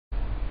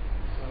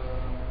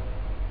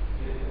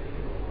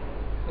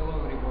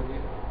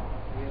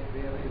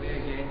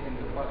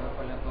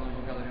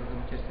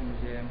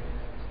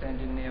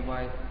standing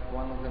nearby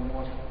one of the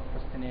most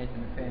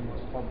fascinating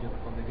famous objects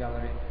of the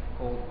gallery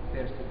called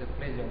Percy the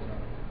Plesiosaur.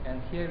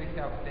 And here we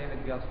have David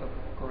Gelsthorpe,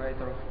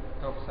 Curator of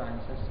Earth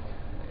Sciences,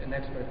 an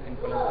expert in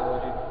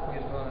paleontology, who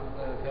is going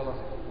to tell us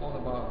all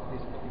about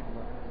this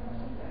particular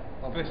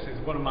object. This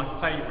is one of my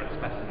favourite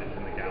specimens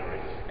in the gallery.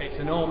 It's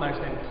an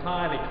almost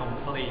entirely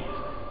complete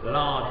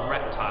large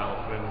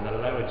reptile from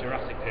the lower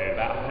Jurassic period,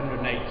 about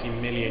 180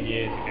 million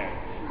years ago.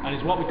 And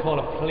it's what we call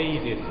a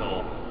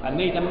plesiosaur. And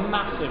these are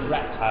massive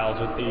reptiles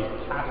with these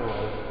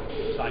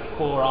paddles, like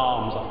 4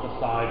 arms off the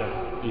side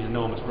of these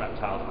enormous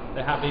reptiles.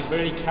 They have these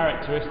very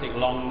characteristic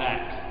long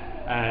necks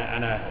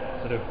and a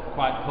sort of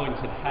quite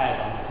pointed head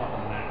on the top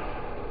of the neck.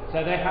 So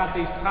they have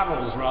these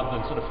paddles rather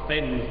than sort of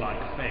fins like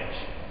fish.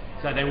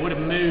 So they would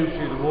have moved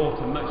through the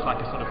water much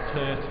like a sort of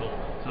turtle,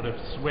 sort of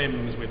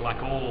swims with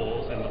like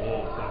oars in the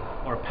water,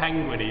 or a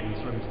penguin even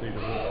swims through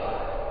the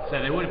water.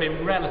 So they would have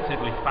been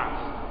relatively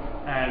fast.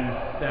 And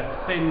the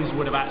fins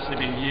would have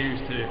actually been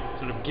used to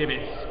sort of give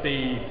it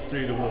speed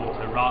through the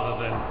water rather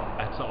than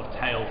a sort of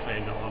tail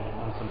fin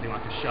on something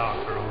like a shark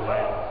or a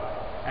whale.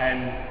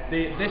 And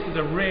this is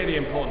a really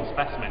important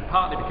specimen,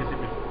 partly because it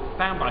was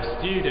found by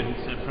students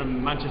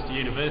from Manchester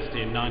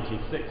University in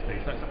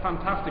 1960, so it's a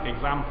fantastic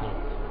example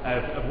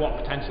of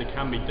what potentially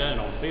can be done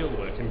on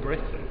fieldwork in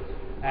Britain.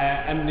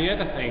 And the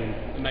other thing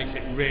that makes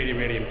it really,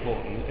 really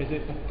important is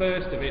it's the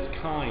first of its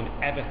kind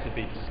ever to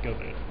be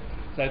discovered.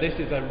 So this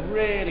is a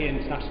really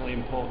internationally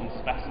important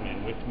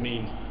specimen, which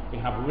means we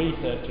have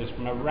researchers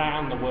from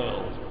around the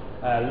world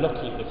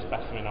looking at this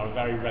specimen on a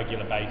very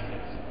regular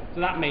basis.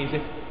 So that means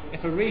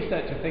if a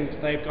researcher thinks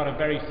they've got a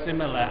very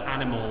similar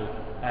animal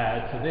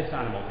to this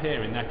animal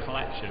here in their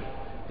collection,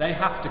 they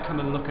have to come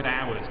and look at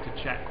ours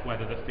to check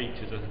whether the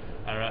features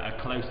are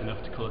close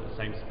enough to call it the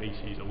same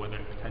species or whether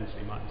it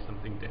potentially might be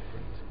something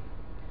different.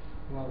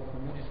 Well,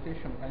 from your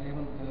description, I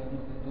even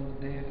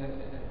dare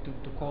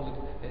to call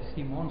it a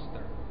sea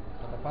monster.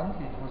 But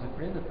apparently it was a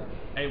predator.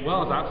 It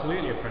was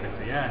absolutely a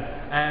predator,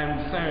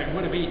 yeah. So it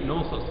would have eaten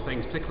all sorts of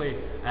things, particularly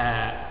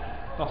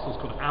fossils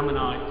called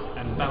ammonites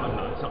and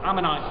belemnites. So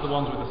ammonites are the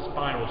ones with the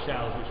spiral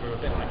shells, which are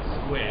a bit like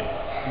squid.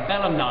 And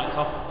belemnites,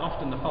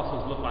 often the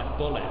fossils look like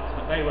bullets,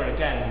 but they were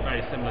again very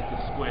similar to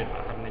squid,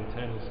 but had an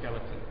internal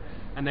skeleton.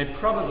 And they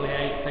probably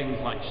ate things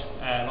like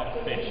a lot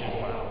of fish as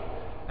well.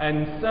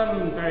 And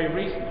some very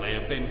recently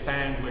have been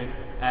found with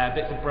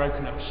bits of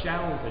broken up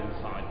shells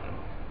inside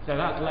them. So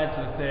that's led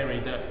to the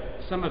theory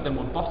that some of them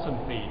were bottom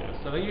feeders.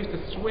 So they used to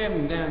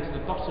swim down to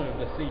the bottom of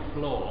the sea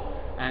floor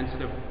and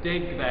sort of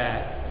dig their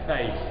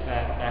face,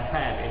 their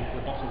head into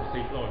the bottom of the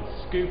sea floor and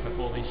scoop up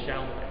all these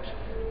shellfish.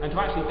 And to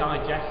actually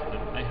digest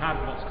them, they had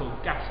what's called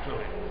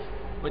gastroliths,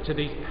 which are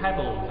these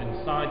pebbles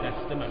inside their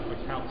stomach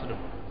which help sort of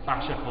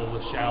bash up all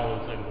the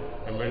shells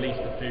and release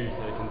the food so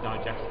they can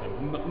digest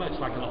them, much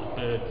like a lot of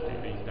birds do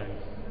these days.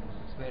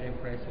 It's very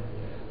impressive.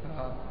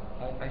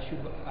 I should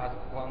ask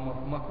one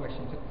more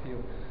question to you.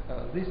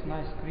 This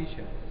nice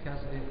creature has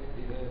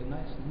a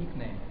nice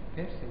nickname,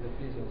 Percy the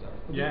Plesiosaur.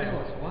 Could you tell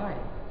us why?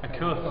 Of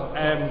course.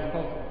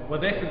 Well,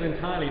 this is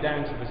entirely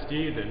down to the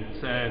students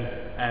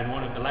and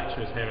one of the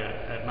lecturers here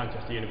at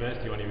Manchester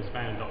University when he was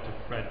found, Dr.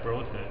 Fred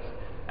Broadhurst.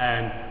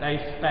 They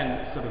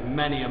spent sort of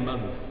many a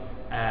month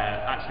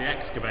actually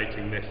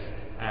excavating this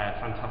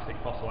fantastic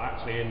fossil,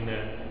 actually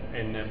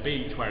in the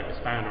beach where it was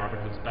found,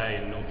 Arthropods Bay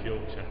in North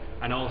Yorkshire,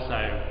 and also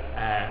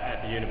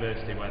at the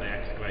university where they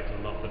excavated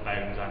a lot of the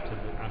bones out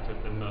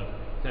of the mud.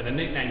 So the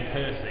nickname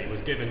Percy was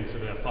given to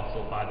the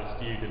fossil by the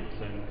students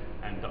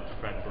and Dr.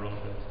 Fred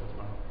Broadhurst as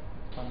well.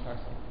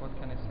 Fantastic. What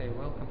can I say?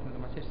 Welcome to the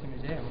Manchester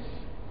Museum.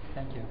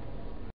 Thank you.